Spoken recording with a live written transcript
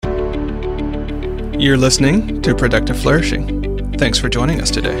You're listening to Productive Flourishing. Thanks for joining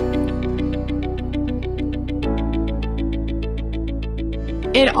us today.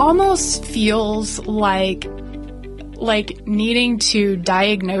 It almost feels like needing to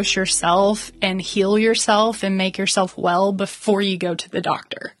diagnose yourself and heal yourself and make yourself well before you go to the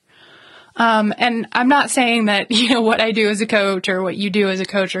doctor. And I'm not saying that, what I do as a coach or what you do as a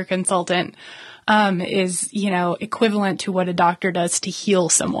coach or consultant, is, equivalent to what a doctor does to heal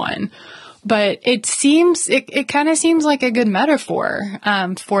someone. But it kind of seems like a good metaphor,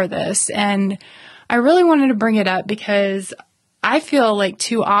 for this. And I really wanted to bring it up because I feel like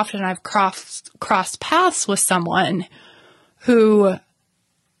too often I've crossed paths with someone who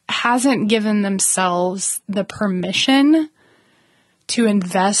hasn't given themselves the permission to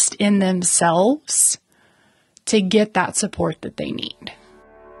invest in themselves to get that support that they need.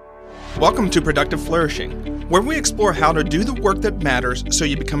 Welcome to Productive Flourishing, where we explore how to do the work that matters so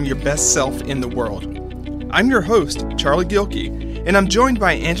you become your best self in the world. I'm your host, Charlie Gilkey, and I'm joined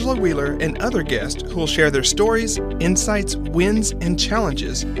by Angela Wheeler and other guests who will share their stories, insights, wins, and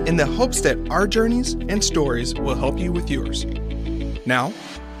challenges in the hopes that our journeys and stories will help you with yours. Now,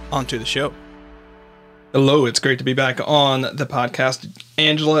 on to the show. Hello, it's great to be back on the podcast.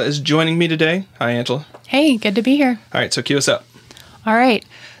 Angela is joining me today. Hi, Angela. Hey, good to be here. All right, so cue us up. All right.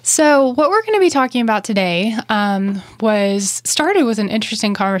 So what we're going to be talking about today was started with an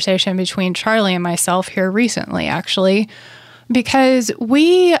interesting conversation between Charlie and myself here recently, actually, because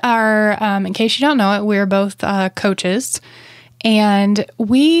we are, in case you don't know it, we're both coaches, and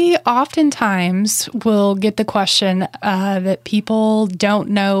we oftentimes will get the question that people don't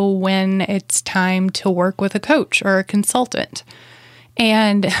know when it's time to work with a coach or a consultant.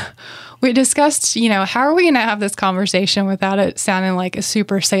 And we discussed, how are we going to have this conversation without it sounding like a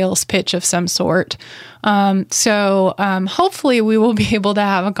super sales pitch of some sort? So hopefully we will be able to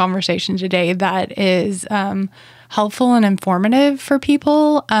have a conversation today that is helpful and informative for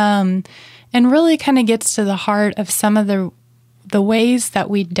people, and really kind of gets to the heart of some of the ways that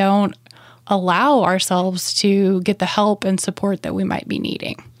we don't allow ourselves to get the help and support that we might be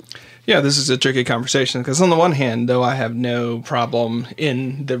needing. Yeah, this is a tricky conversation because on the one hand, though, I have no problem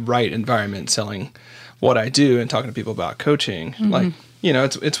in the right environment selling what I do and talking to people about coaching. Mm-hmm.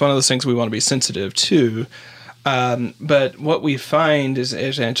 It's one of those things we want to be sensitive to. But what we find is,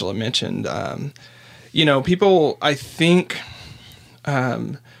 as Angela mentioned, people, I think,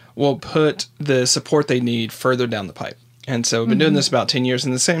 will put the support they need further down the pipe. And so I've been doing this about 10 years,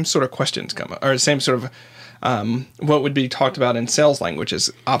 and the same sort of questions come up, or the same sort of what would be talked about in sales language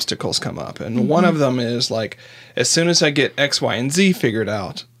is obstacles come up. And one of them is like, as soon as I get X, Y, and Z figured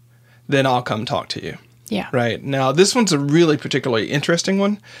out, then I'll come talk to you. Yeah. Right. Now, this one's a really particularly interesting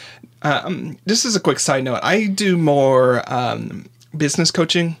one. Just as a quick side note, I do more business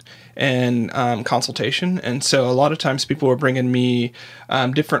coaching and consultation. And so a lot of times people are bringing me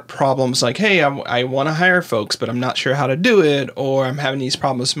different problems like, hey, I want to hire folks, but I'm not sure how to do it, or I'm having these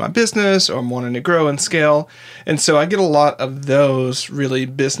problems in my business, or I'm wanting to grow and scale. And so I get a lot of those really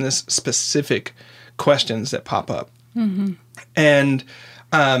business specific questions that pop up. Mm-hmm. And,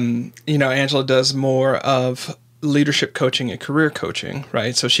 Angela does more of leadership coaching and career coaching,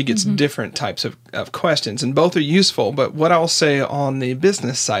 right? So she gets different types of questions, and both are useful. But what I'll say on the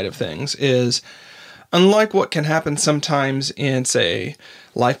business side of things is, unlike what can happen sometimes in, say,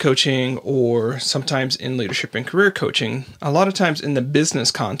 life coaching or sometimes in leadership and career coaching, a lot of times in the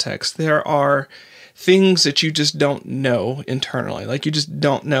business context, there are things that you just don't know internally. Like you just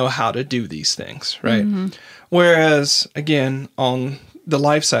don't know how to do these things, right? Mm-hmm. Whereas, again, on the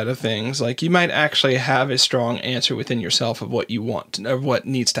life side of things, like you might actually have a strong answer within yourself of what you want or what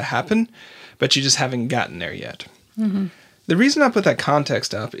needs to happen, but you just haven't gotten there yet. Mm-hmm. The reason I put that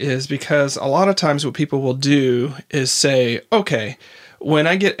context up is because a lot of times what people will do is say, okay, when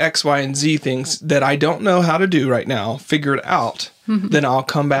I get X, Y, and Z things that I don't know how to do right now figured out, then I'll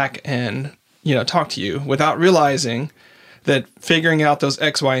come back and, talk to you, without realizing that figuring out those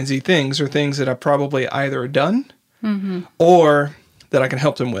X, Y, and Z things are things that I've probably either done or that I can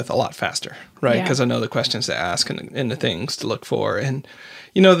help them with a lot faster, right? Because I know the questions to ask and the things to look for. And,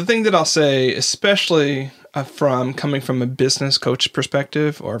 the thing that I'll say, especially coming from a business coach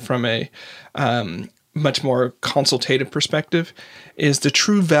perspective or from a much more consultative perspective, is the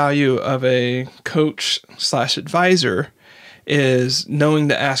true value of a coach/advisor is knowing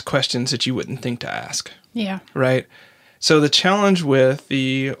to ask questions that you wouldn't think to ask. Yeah. Right? So the challenge with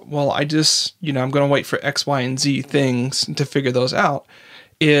I'm going to wait for X, Y, and Z things to figure those out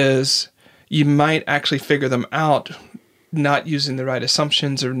is you might actually figure them out not using the right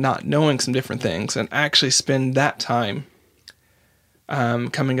assumptions or not knowing some different things, and actually spend that time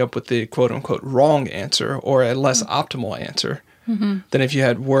coming up with the quote unquote wrong answer or a less optimal answer than if you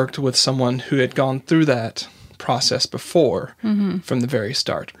had worked with someone who had gone through that process before from the very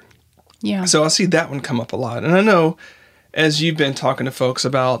start. Yeah. So I see that one come up a lot. And I know as you've been talking to folks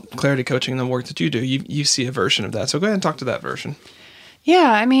about clarity coaching and the work that you do, you see a version of that. So go ahead and talk to that version.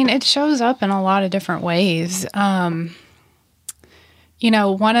 Yeah, I mean, it shows up in a lot of different ways. One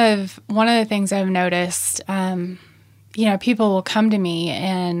of the things I've noticed, people will come to me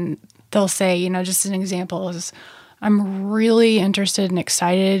and they'll say, just an example is, I'm really interested and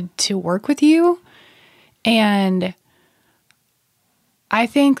excited to work with you. And I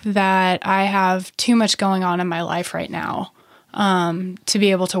think that I have too much going on in my life right now to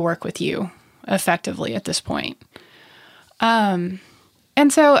be able to work with you effectively at this point.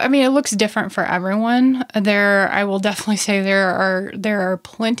 And so, I mean, it looks different for everyone. I will definitely say there are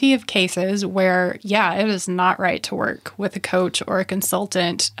plenty of cases where, it is not right to work with a coach or a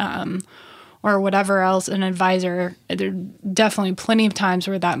consultant or whatever else, an advisor. There are definitely plenty of times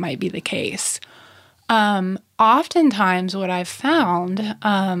where that might be the case. Oftentimes what I've found,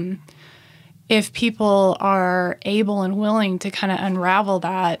 if people are able and willing to kind of unravel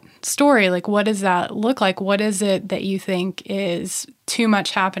that story, like what does that look like? What is it that you think is too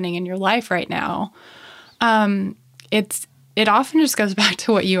much happening in your life right now? It often just goes back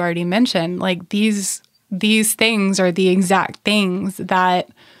to what you already mentioned. Like these things are the exact things that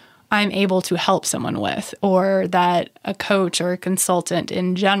I'm able to help someone with, or that a coach or a consultant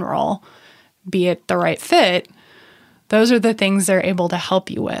in general, be it the right fit, those are the things they're able to help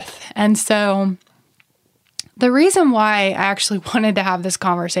you with. And so the reason why I actually wanted to have this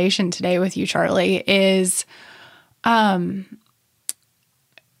conversation today with you, Charlie, is I'm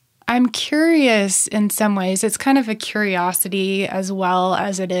curious in some ways. It's kind of a curiosity as well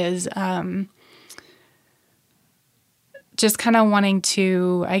as it is just kind of wanting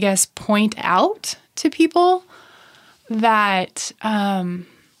to, I guess, point out to people that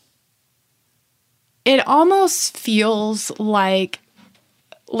it almost feels like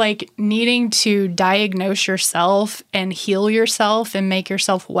needing to diagnose yourself and heal yourself and make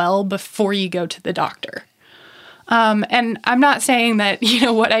yourself well before you go to the doctor. And I'm not saying that,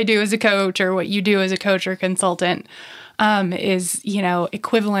 what I do as a coach or what you do as a coach or consultant is,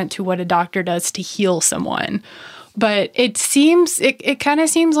 equivalent to what a doctor does to heal someone. But it kind of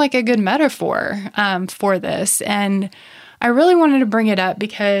seems like a good metaphor for this. And I really wanted to bring it up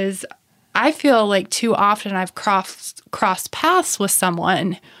because I feel like too often I've crossed paths with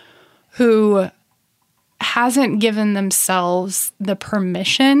someone who hasn't given themselves the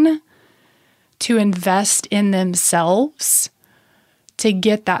permission to invest in themselves to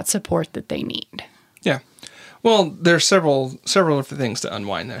get that support that they need. Yeah. Well, there's several different things to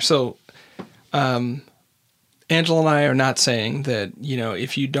unwind there. So, Angela and I are not saying that,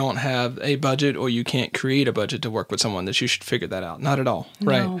 if you don't have a budget or you can't create a budget to work with someone, that you should figure that out. Not at all,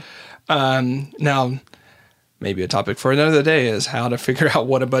 right? No. Now, maybe a topic for another day is how to figure out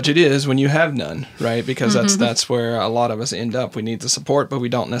what a budget is when you have none, right? Because that's where a lot of us end up. We need the support, but we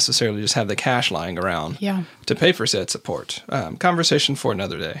don't necessarily just have the cash lying around to pay for said support. Conversation for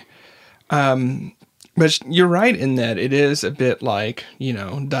another day. But you're right in that it is a bit like,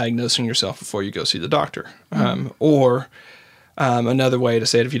 diagnosing yourself before you go see the doctor. Or another way to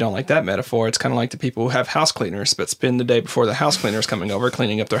say it, if you don't like that metaphor, it's kind of like the people who have house cleaners but spend the day before the house cleaner's coming over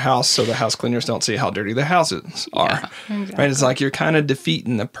cleaning up their house so the house cleaners don't see how dirty their houses are. Yeah, exactly. Right? It's like you're kind of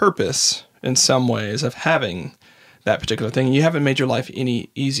defeating the purpose in some ways of having that particular thing. You haven't made your life any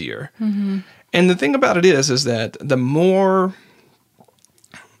easier. And the thing about it is that the more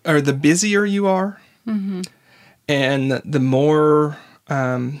or the busier you are, and the more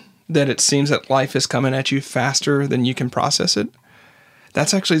that it seems that life is coming at you faster than you can process it,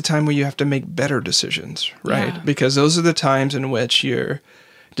 that's actually the time where you have to make better decisions, right? Yeah. Because those are the times in which your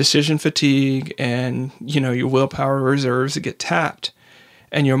decision fatigue and, your willpower reserves get tapped,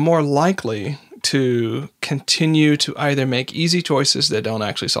 and you're more likely to continue to either make easy choices that don't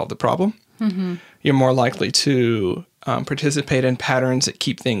actually solve the problem. You're more likely to participate in patterns that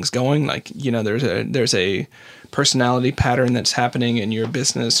keep things going. Like, there's a personality pattern that's happening in your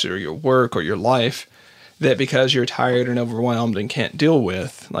business or your work or your life that because you're tired and overwhelmed and can't deal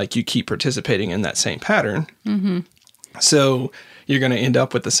with, like you keep participating in that same pattern. So you're going to end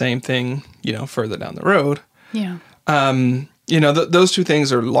up with the same thing, further down the road. Yeah. Those two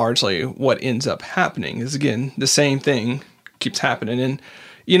things are largely what ends up happening is, again, the same thing keeps happening. And,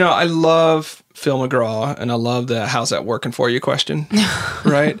 I love Phil McGraw and I love the how's that working for you question,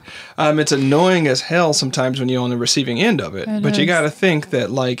 right? It's annoying as hell sometimes when you're on the receiving end of it. But you got to think that,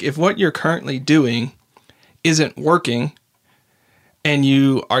 like, if what you're currently doing isn't working, and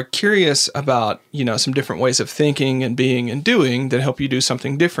you are curious about, some different ways of thinking and being and doing that help you do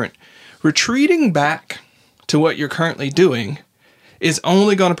something different, retreating back to what you're currently doing is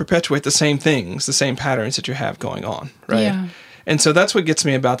only going to perpetuate the same things, the same patterns that you have going on, right? Yeah. And so that's what gets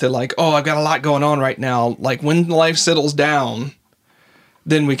me about that, I've got a lot going on right now. Like, when life settles down,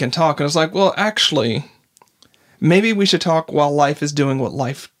 then we can talk. And it's like, well, actually, maybe we should talk while life is doing what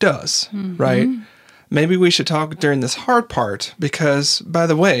life does, right? Maybe we should talk during this hard part because, by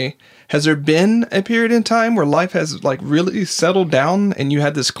the way, has there been a period in time where life has really settled down and you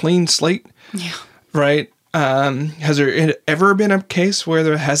had this clean slate? Yeah. Right? Has there ever been a case where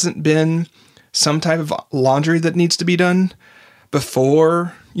there hasn't been some type of laundry that needs to be done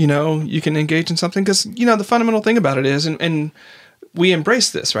before, you can engage in something? Because, the fundamental thing about it is, and we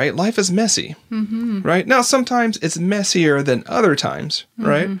embrace this, right? Life is messy, right? Now, sometimes it's messier than other times,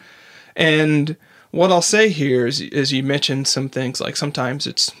 right? And what I'll say here is you mentioned some things like sometimes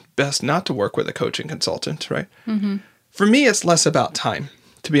it's best not to work with a coaching consultant, right? For me, it's less about time,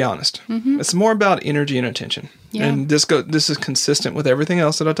 to be honest. It's more about energy and attention. Yeah. And this is consistent with everything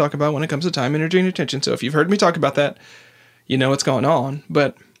else that I talk about when it comes to time, energy, and attention. So if you've heard me talk about that, you know what's going on.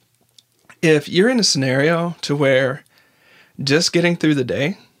 But if you're in a scenario to where just getting through the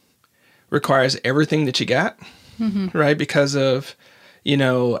day requires everything that you got, right? Because of,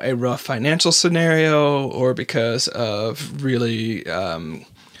 a rough financial scenario or because of really, hard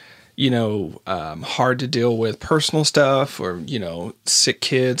to deal with personal stuff or, sick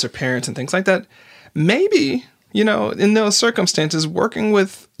kids or parents and things like that, maybe, in those circumstances, working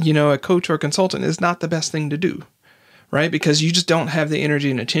with, a coach or a consultant is not the best thing to do, right? Because you just don't have the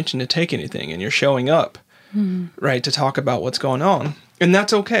energy and attention to take anything and you're showing up, right, to talk about what's going on. And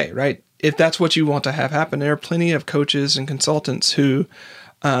that's okay, right? If that's what you want to have happen, there are plenty of coaches and consultants who,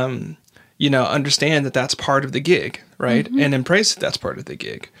 understand that that's part of the gig, right? And embrace that that's part of the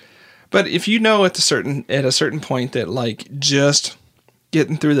gig. But if at a certain point that just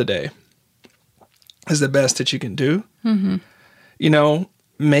getting through the day is the best that you can do,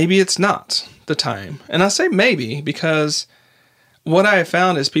 maybe it's not the time. And I say maybe because what I have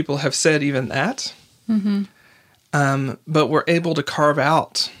found is people have said even that, but we're able to carve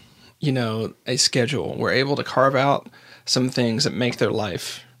out a schedule. We're able to carve out some things that make their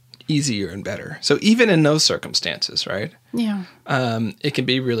life easier and better. So even in those circumstances, right? Yeah. It can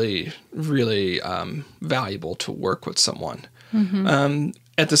be really, really valuable to work with someone.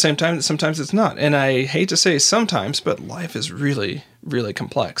 At the same time, sometimes it's not. And I hate to say sometimes, but life is really, really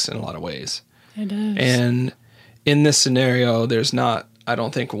complex in a lot of ways. It is. And in this scenario, there's not, I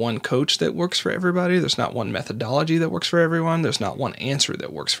don't think, one coach that works for everybody. There's not one methodology that works for everyone. There's not one answer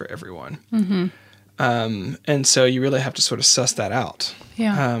that works for everyone. And so you really have to sort of suss that out.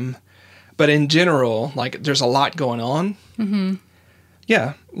 Yeah. But in general, there's a lot going on.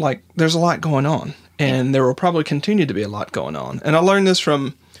 Yeah, there's a lot going on. And there will probably continue to be a lot going on. And I learned this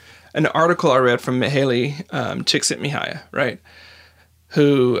from an article I read from Mihaly Csikszentmihalyi, right?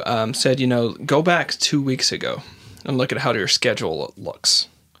 Who said, go back 2 weeks ago and look at how your schedule looks.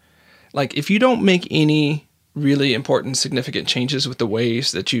 If you don't make any really important, significant changes with the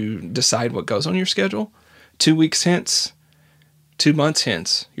ways that you decide what goes on your schedule, 2 weeks hence, 2 months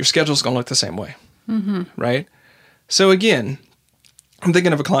hence, your schedule's going to look the same way, right? So again, I'm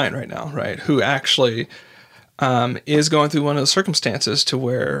thinking of a client right now, right, who actually is going through one of those circumstances to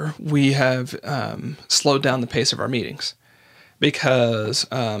where we have slowed down the pace of our meetings because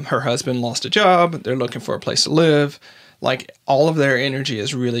her husband lost a job. They're looking for a place to live. All of their energy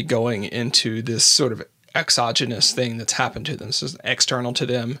is really going into this sort of exogenous thing that's happened to them. This is external to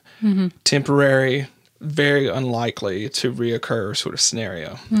them, temporary, very unlikely to reoccur sort of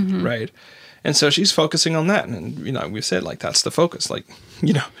scenario, right? And so she's focusing on that. And, we've said, that's the focus.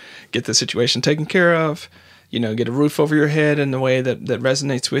 Get the situation taken care of, get a roof over your head in the way that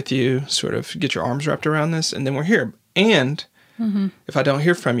resonates with you, sort of get your arms wrapped around this, and then we're here. And if I don't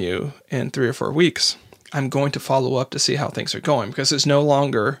hear from you in 3 or 4 weeks, I'm going to follow up to see how things are going because it's no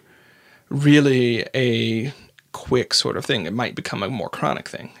longer really a quick sort of thing. It might become a more chronic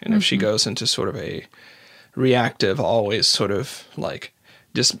thing. And if she goes into sort of a reactive, always sort of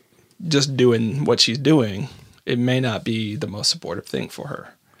just doing what she's doing, it may not be the most supportive thing for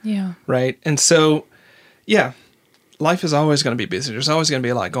her. Yeah. Right. And so, yeah, life is always going to be busy. There's always going to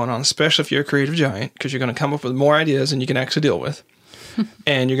be a lot going on, especially if you're a creative giant, because you're going to come up with more ideas than you can actually deal with.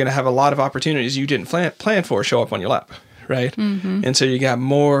 And you're going to have a lot of opportunities you didn't plan for show up on your lap, right? And so you got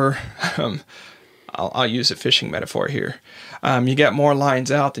more, I'll use a fishing metaphor here. You got more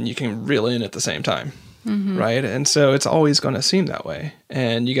lines out than you can reel in at the same time, right? And so it's always going to seem that way.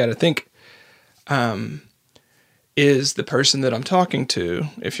 And you got to think, is the person that I'm talking to,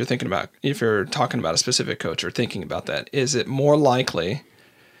 if you're talking about a specific coach or thinking about that, is it more likely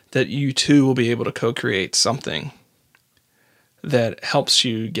that you two will be able to co-create something that helps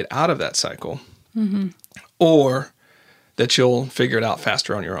you get out of that cycle, or that you'll figure it out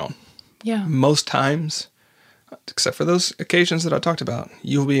faster on your own? Yeah. Most times, except for those occasions that I talked about,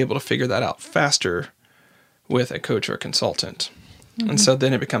 you'll be able to figure that out faster with a coach or a consultant. And so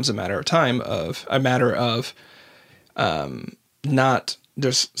then it becomes a matter of not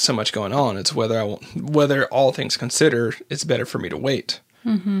there's so much going on. It's whether all things considered, it's better for me to wait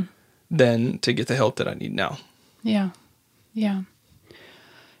than to get the help that I need now. Yeah. Yeah.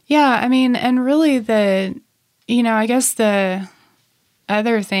 Yeah. I mean, and really I guess the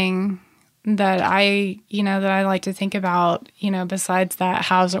other thing that I like to think about, besides that,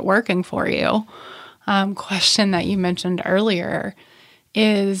 how's it working for you? Question that you mentioned earlier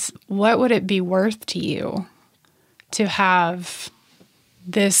is, what would it be worth to you to have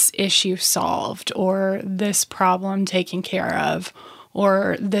this issue solved, or this problem taken care of,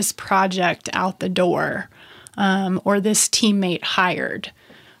 or this project out the door, or this teammate hired?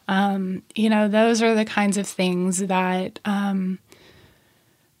 Those are the kinds of things that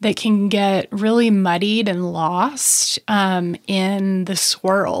that can get really muddied and lost in the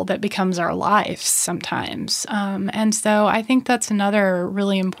swirl that becomes our lives sometimes. And so I think that's another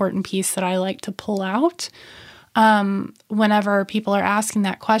really important piece that I like to pull out whenever people are asking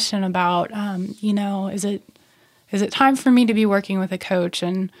that question about, is it time for me to be working with a coach?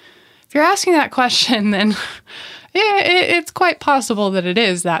 And if you're asking that question, then it's quite possible that it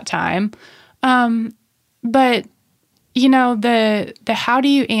is that time. But the how do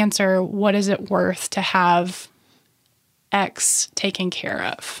you answer, what is it worth to have X taken care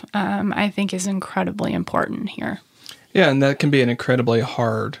of, I think is incredibly important here. Yeah, and that can be an incredibly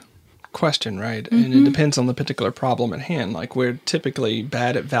hard question, right? And it depends on the particular problem at hand. Like, we're typically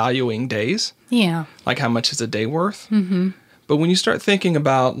bad at valuing days. Yeah. Like, how much is a day worth? But when you start thinking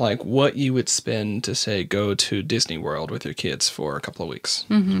about, like, what you would spend to, say, go to Disney World with your kids for a couple of weeks,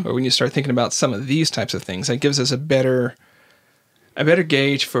 or when you start thinking about some of these types of things, that gives us a better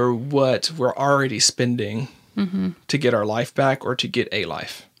gauge for what we're already spending to get our life back, or to get a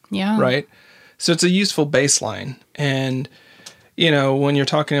life. Yeah. Right? So it's a useful baseline. And, when you're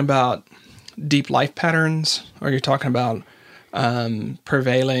talking about deep life patterns, or you're talking about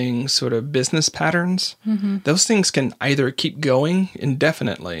prevailing sort of business patterns, those things can either keep going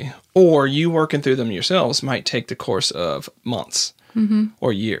indefinitely, or you working through them yourselves might take the course of months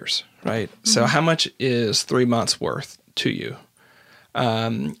or years, right? So how much is 3 months worth to you?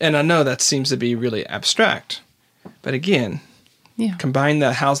 And I know that seems to be really abstract, but again, combine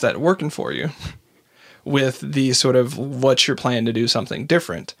that, how's that working for you, with the sort of what's your plan to do something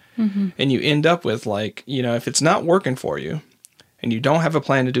different. And you end up with, like, if it's not working for you, and you don't have a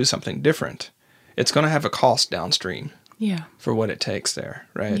plan to do something different, it's going to have a cost downstream for what it takes there,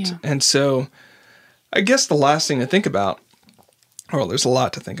 right? Yeah. And so I guess the last thing to think about, well, there's a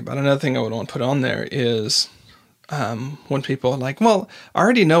lot to think about. Another thing I would want to put on there is when people are like, well, I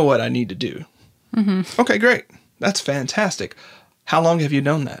already know what I need to do. Okay, great. That's fantastic. How long have you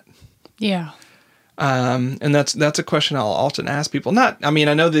known that? Yeah. And that's a question I'll often ask people. I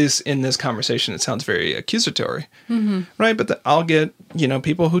know in this conversation, it sounds very accusatory, right? But I'll get,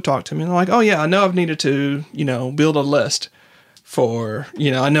 people who talk to me and they're like, oh yeah, I know I've needed to, build a list for,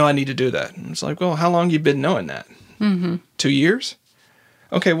 I know I need to do that. And it's like, well, how long have you been knowing that? 2 years?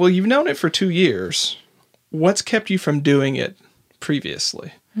 Okay, well, you've known it for 2 years. What's kept you from doing it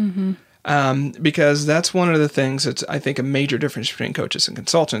previously? Because that's one of the things that's, I think, a major difference between coaches and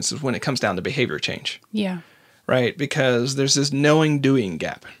consultants is when it comes down to behavior change. Yeah. Right? Because there's this knowing-doing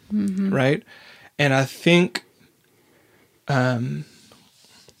gap, right? And I think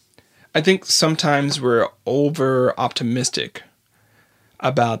sometimes we're over-optimistic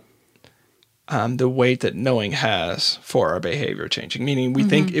about the weight that knowing has for our behavior changing, meaning we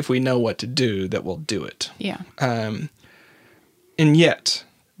think if we know what to do, that we'll do it. Yeah. And yet,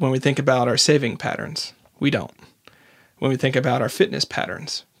 when we think about our saving patterns, we don't. When we think about our fitness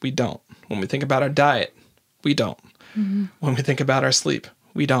patterns, we don't. When we think about our diet, we don't. When we think about our sleep,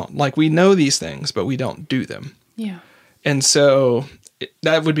 we don't. Like, we know these things, but we don't do them. Yeah. And so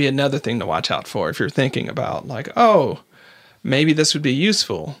that would be another thing to watch out for if you're thinking about, like, oh, maybe this would be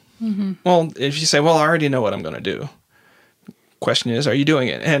useful. Well, if you say, well, I already know what I'm going to do. Question is, are you doing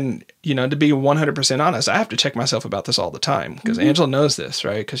it? And, to be 100% honest, I have to check myself about this all the time, because Angela knows this,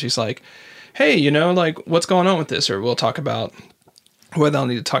 right? Because she's like, hey, like, what's going on with this? Or we'll talk about whether I'll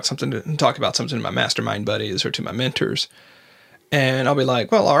need to talk about something to my mastermind buddies or to my mentors. And I'll be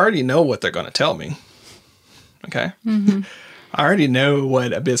like, well, I already know what they're going to tell me. Okay. I already know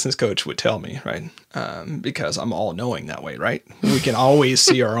what a business coach would tell me, right? Because I'm all knowing that way, right? We can always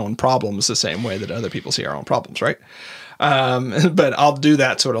see our own problems the same way that other people see our own problems, right? But I'll do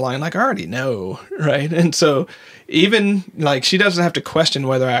that sort of line, like I already know, right? And so even like she doesn't have to question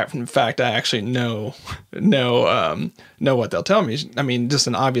whether in fact I actually know what they'll tell me. I mean, just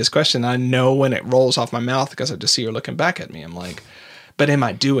an obvious question. I know when it rolls off my mouth because I just see her looking back at me. I'm like, but am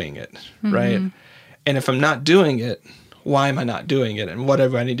I doing it, right? And if I'm not doing it, why am I not doing it? And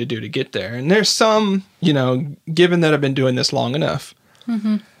whatever I need to do to get there. And there's some, given that I've been doing this long enough,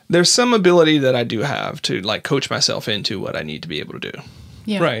 there's some ability that I do have to like coach myself into what I need to be able to do.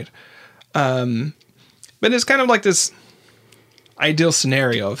 Yeah. Right. But it's kind of like this ideal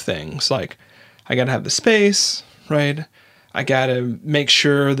scenario of things. Like I got to have the space, right? I got to make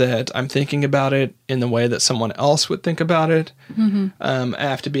sure that I'm thinking about it in the way that someone else would think about it. I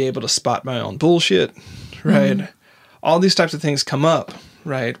have to be able to spot my own bullshit, right? All these types of things come up,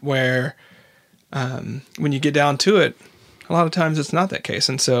 right? Where when you get down to it, a lot of times it's not that case.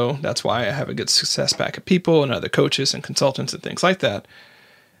 And so that's why I have a good success pack of people and other coaches and consultants and things like that,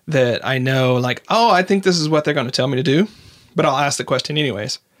 that I know like, oh, I think this is what they're going to tell me to do, but I'll ask the question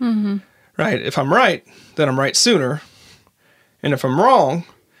anyways, right? If I'm right, then I'm right sooner. And if I'm wrong,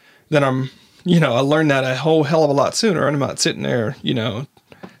 then I learned that a whole hell of a lot sooner. And I'm not sitting there,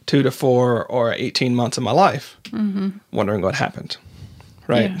 2 to 4 or 18 months of my life wondering what happened.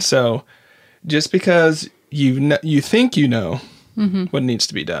 Right. Yeah. So just because you think what needs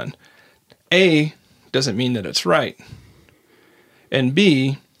to be done, A, doesn't mean that it's right. And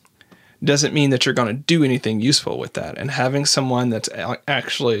B, doesn't mean that you're going to do anything useful with that. And having someone that's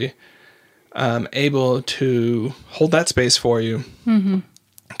actually able to hold that space for you,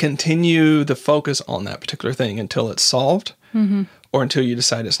 continue the focus on that particular thing until it's solved or until you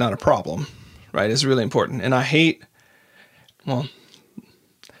decide it's not a problem, right, is really important. And I hate, a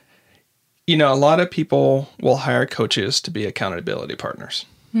lot of people will hire coaches to be accountability partners.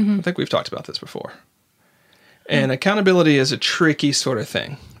 I think we've talked about this before. And accountability is a tricky sort of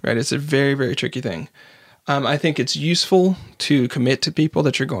thing, right? It's a very, very tricky thing. I think it's useful to commit to people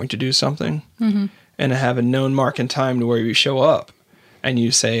that you're going to do something and have a known mark in time to where you show up and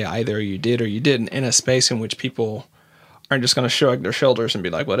you say either you did or you didn't in a space in which people aren't just going to shrug their shoulders and be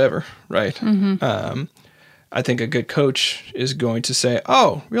like, whatever, right? I think a good coach is going to say,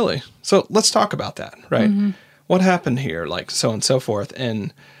 oh, really? So let's talk about that, right? What happened here? Like so and so forth,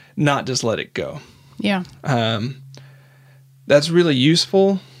 and not just let it go. Yeah. That's really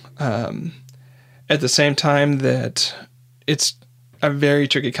useful. At the same time that it's a very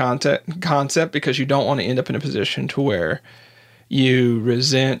tricky concept because you don't want to end up in a position to where you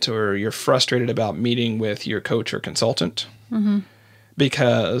resent or you're frustrated about meeting with your coach or consultant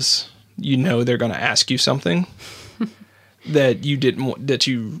because they're going to ask you something that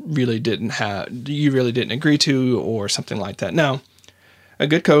you really didn't agree to or something like that. Now, a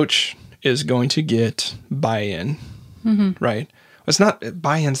good coach is going to get buy-in, right? It's not,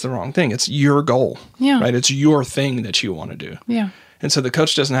 buy-in's the wrong thing. It's your goal, right? It's your thing that you want to do. Yeah. And so the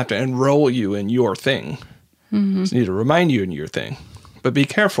coach doesn't have to enroll you in your thing. Just need to remind you in your thing. But be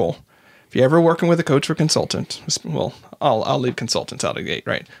careful. If you're ever working with a coach or consultant, well, I'll leave consultants out of the gate,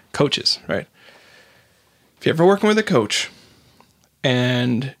 right? Coaches, right? If you're ever working with a coach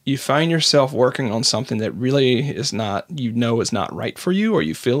and you find yourself working on something that really is not, is not right for you, or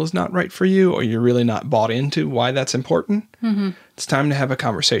you feel is not right for you, or you're really not bought into why that's important, it's time to have a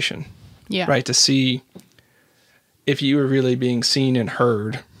conversation, right? To see if you are really being seen and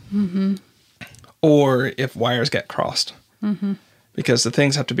heard, or if wires get crossed, because the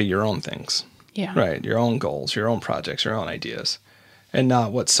things have to be your own things, right? Your own goals, your own projects, your own ideas, and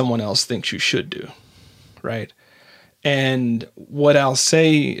not what someone else thinks you should do, right? And what I'll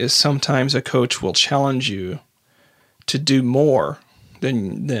say is sometimes a coach will challenge you to do more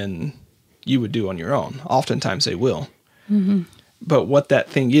than you would do on your own. Oftentimes they will. But what that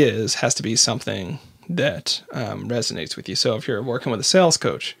thing has to be something that resonates with you. So if you're working with a sales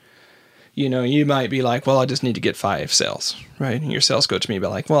coach, you might be like, well, I just need to get 5 sales, right? And your sales coach may be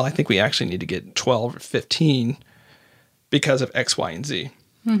like, well, I think we actually need to get 12 or 15 because of X, Y, and Z.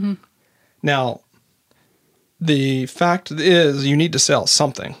 Now, the fact is you need to sell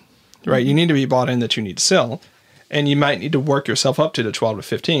something, right? You need to be bought in that you need to sell. And you might need to work yourself up to the 12 to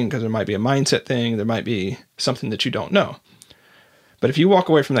 15 because there might be a mindset thing. There might be something that you don't know. But if you walk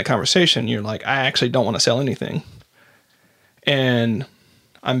away from that conversation, you're like, I actually don't want to sell anything. And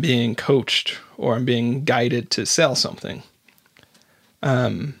I'm being coached or I'm being guided to sell something.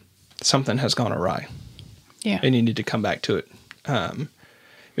 Something has gone awry. Yeah. And you need to come back to it.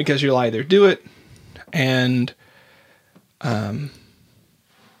 Because you'll either do it and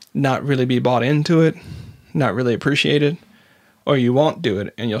not really be bought into it, not really appreciate it, or you won't do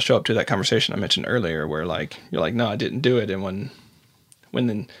it and you'll show up to that conversation I mentioned earlier where like you're like, no, I didn't do it. And when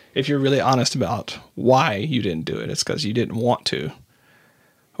then if you're really honest about why you didn't do it, it's because you didn't want to,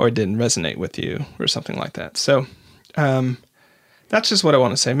 or it didn't resonate with you or something like that. So that's just what I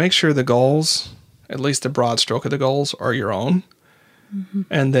want to say. Make sure the goals, at least the broad stroke of the goals, are your own,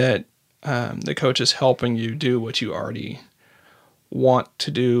 and that the coach is helping you do what you already want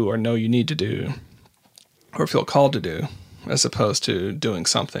to do or know you need to do or feel called to do, as opposed to doing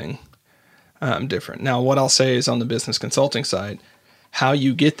something different. Now, what I'll say is on the business consulting side, how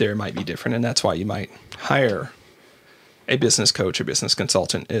you get there might be different, and that's why you might hire a business coach or business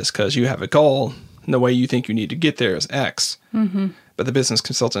consultant, is because you have a goal, and the way you think you need to get there is X. But the business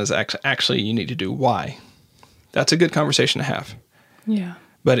consultant is actually you need to do Y. That's a good conversation to have. Yeah.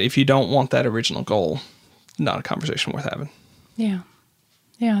 But if you don't want that original goal, not a conversation worth having. Yeah.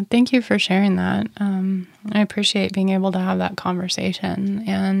 Yeah. Thank you for sharing that. I appreciate being able to have that conversation.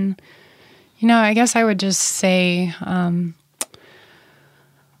 And, I guess I would just say, I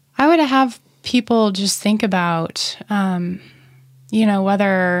would have people just think about,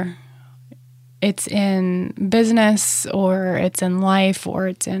 whether it's in business or it's in life or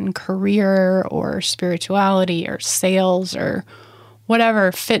it's in career or spirituality or sales or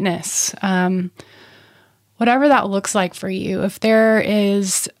whatever, fitness, whatever that looks like for you. If there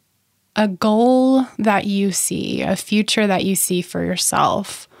is a goal that you see, a future that you see for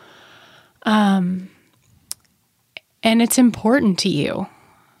yourself, and it's important to you,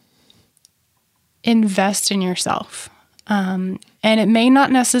 invest in yourself. And it may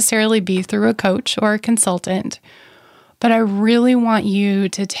not necessarily be through a coach or a consultant, but I really want you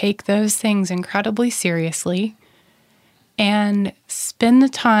to take those things incredibly seriously and spend the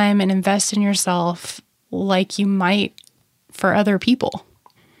time and invest in yourself like you might for other people.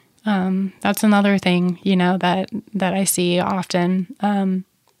 That's another thing, that I see often.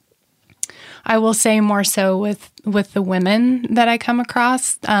 I will say more so with the women that I come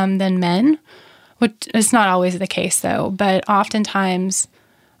across than men, which is not always the case though, but oftentimes,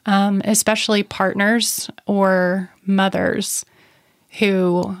 especially partners or mothers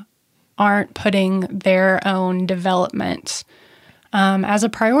who aren't putting their own development as a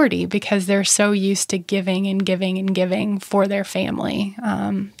priority because they're so used to giving and giving and giving for their family.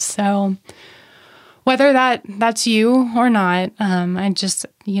 So whether that's you or not, I just,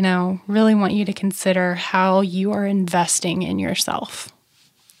 really want you to consider how you are investing in yourself.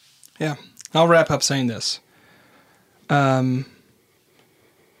 Yeah. I'll wrap up saying this. How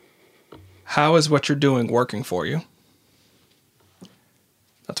is what you're doing working for you?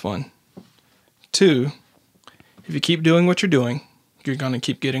 That's one. 2, if you keep doing what you're doing, you're going to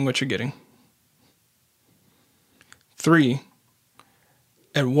keep getting what you're getting. 3,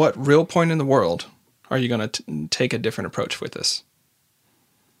 at what real point in the world are you going to take a different approach with this?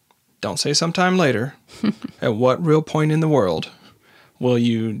 Don't say sometime later. At what real point in the world will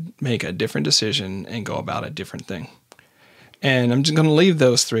you make a different decision and go about a different thing? And I'm just going to leave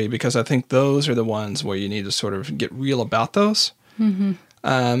those 3 because I think those are the ones where you need to sort of get real about those.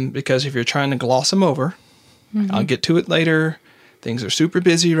 Because if you're trying to gloss them over, I'll get to it later, things are super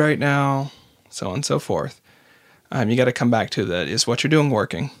busy right now, so on and so forth. You got to come back to that. Is what you're doing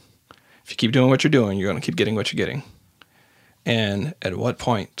working? If you keep doing what you're doing, you're going to keep getting what you're getting. And at what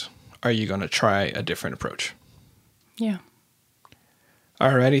point are you going to try a different approach? Yeah.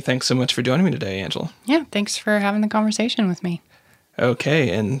 Alrighty, thanks so much for joining me today, Angela. Yeah, thanks for having the conversation with me. Okay,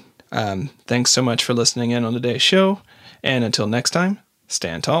 and thanks so much for listening in on today's show. And until next time,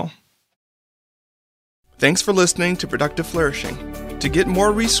 stand tall. Thanks for listening to Productive Flourishing. To get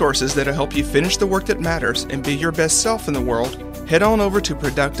more resources that'll help you finish the work that matters and be your best self in the world, head on over to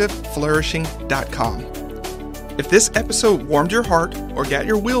productiveflourishing.com. If this episode warmed your heart or got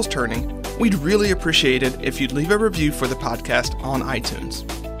your wheels turning, we'd really appreciate it if you'd leave a review for the podcast on iTunes.